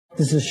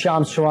This is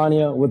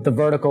Charania with The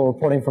Vertical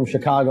reporting from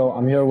Chicago.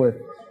 I'm here with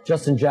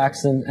Justin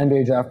Jackson,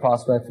 NBA draft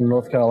prospect from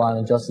North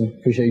Carolina. Justin,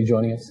 appreciate you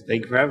joining us.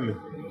 Thank you for having me.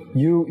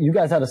 You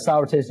guys had a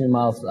sour taste in your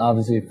mouth,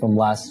 obviously, from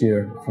last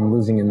year, from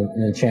losing in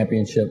the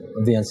championship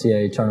of the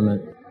NCAA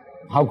tournament.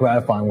 How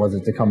gratifying was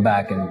it to come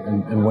back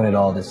and win it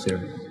all this year?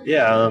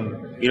 Yeah,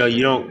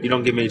 you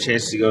don't get many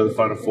chances to go to the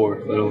Final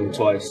Four, let alone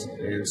twice.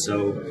 And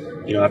so,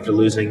 after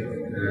losing,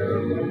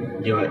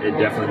 it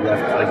definitely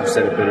left, like you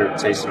said, a bitter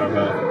taste in our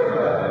mouth.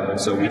 And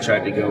so we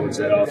tried to go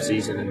into that off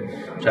season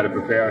and try to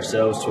prepare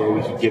ourselves to where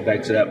we could get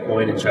back to that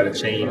point and try to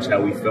change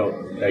how we felt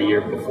that year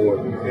before.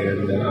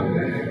 And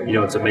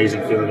it's an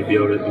amazing feeling to be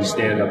able to be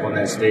standing up on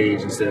that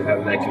stage instead of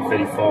having that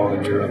confetti fall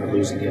and you're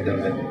losing the end of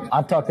it.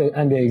 I've talked to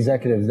NBA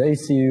executives. They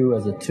see you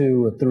as a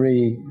 2, a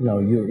 3.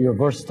 You're a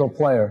versatile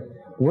player.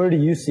 Where do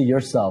you see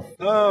yourself?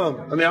 I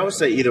would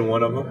say either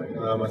one of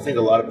them. I think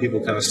a lot of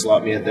people kind of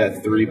slot me at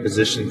that 3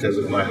 position because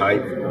of my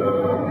height.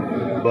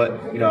 But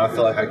I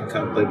feel like I can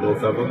kind of play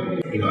both of them.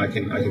 I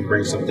can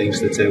bring some things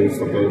to the table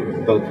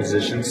for both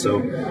positions. So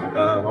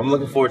I'm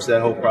looking forward to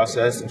that whole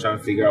process and trying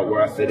to figure out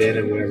where I fit in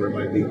and whatever it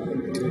might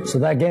be. So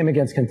that game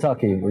against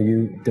Kentucky where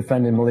you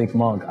defended Malik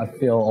Monk, I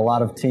feel a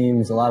lot of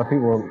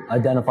people are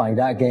identifying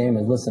that game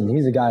as, listen,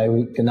 he's a guy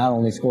who can not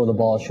only score the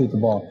ball, shoot the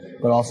ball,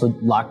 but also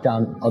lock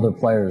down other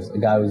players. A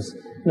guy who's,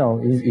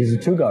 he's a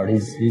 2-guard. He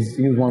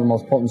was one of the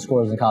most potent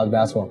scorers in college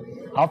basketball.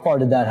 How far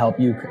did that help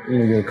you,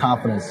 your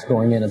confidence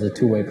going in as a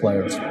 2-way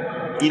player?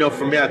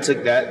 For me, I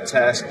took that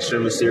task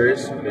extremely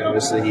serious.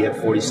 Obviously, he had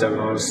 47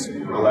 on us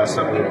the last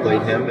time we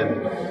played him,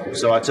 and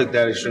so I took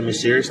that extremely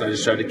serious, and I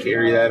just tried to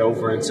carry that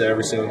over into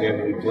every single game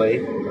that we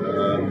played.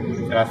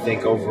 And I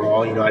think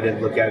overall, I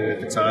didn't look at it at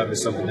the time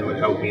as something that would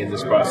help me in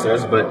this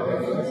process, but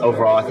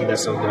overall, I think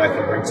that's something that I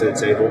can bring to the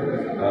table.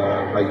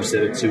 Like you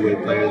said, a 2-way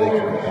player that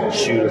can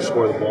shoot or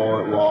score the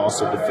ball while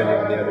also defending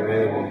on the other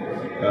end.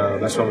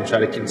 And that's what I'm going to try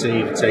to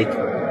continue to take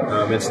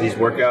into these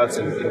workouts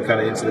and kind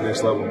of into the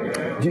next level.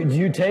 Do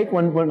you take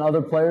when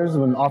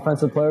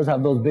offensive players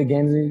have those big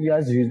games in you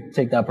guys, do you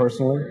take that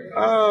personally?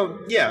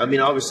 Yeah,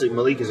 obviously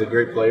Malik is a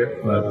great player.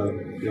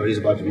 Right. He's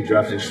about to be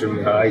drafted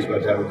extremely high. He's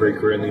about to have a great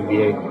career in the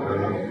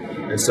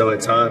NBA. And so at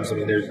times,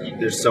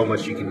 there's so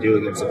much you can do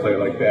against a player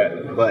like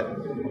that. But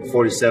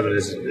 47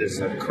 is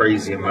a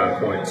crazy amount of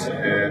points.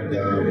 And,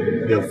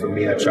 for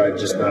me, I try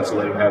just not to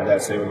let him have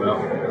that same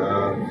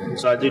amount.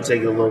 So I do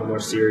take it a little more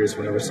serious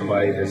whenever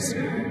somebody has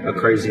a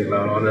crazy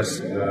amount on us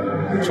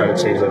and try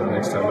to change that the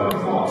next time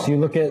out. So you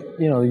look at,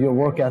 your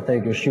work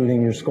ethic, your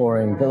shooting, your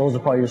scoring. Those are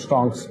probably your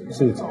strong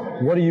suits.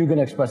 What are you going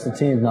to express to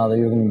teams now that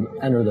you're going to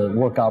enter the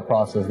workout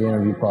process, the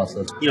interview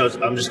process?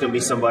 I'm just going to be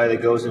somebody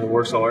that goes in and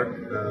works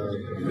hard.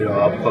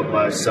 I'll put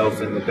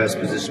myself in the best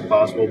position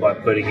possible by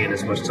putting in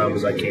as much time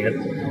as I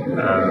can.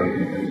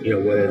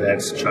 Whether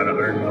that's trying to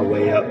earn my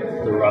way up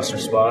the roster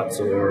spots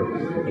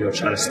or,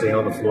 trying to stay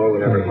on the floor,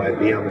 whatever it might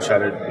be. I'm going to try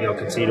to,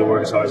 continue to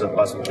work as hard as I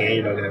possibly can.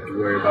 You're not going to have to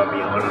worry about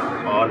me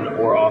on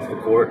or off the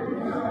court.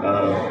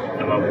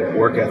 And my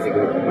work ethic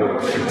will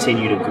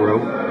continue to grow.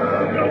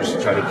 I'll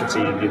just try to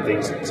continue to do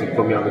things to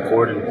put me on the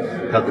court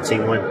and help the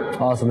team win.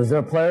 Awesome. Is there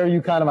a player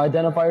you kind of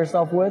identify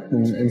yourself with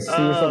and see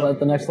yourself at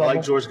the next level? I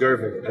like George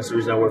Gervin. That's the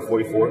reason I wear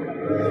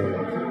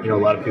 44. A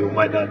lot of people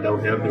might not know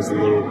him. He's a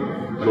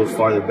little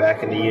farther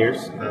back in the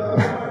years.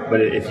 But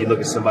if you look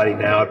at somebody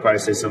now, I'd probably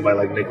say somebody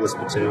like Nicholas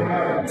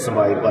Batum,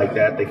 somebody like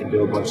that. They can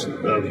do a bunch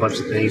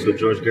of things. But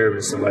George Gervin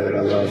is somebody that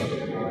I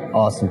love.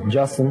 Awesome.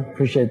 Justin,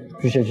 appreciate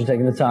you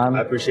taking the time.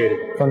 I appreciate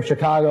it. From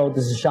Chicago,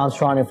 this is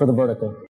Charania for The Vertical.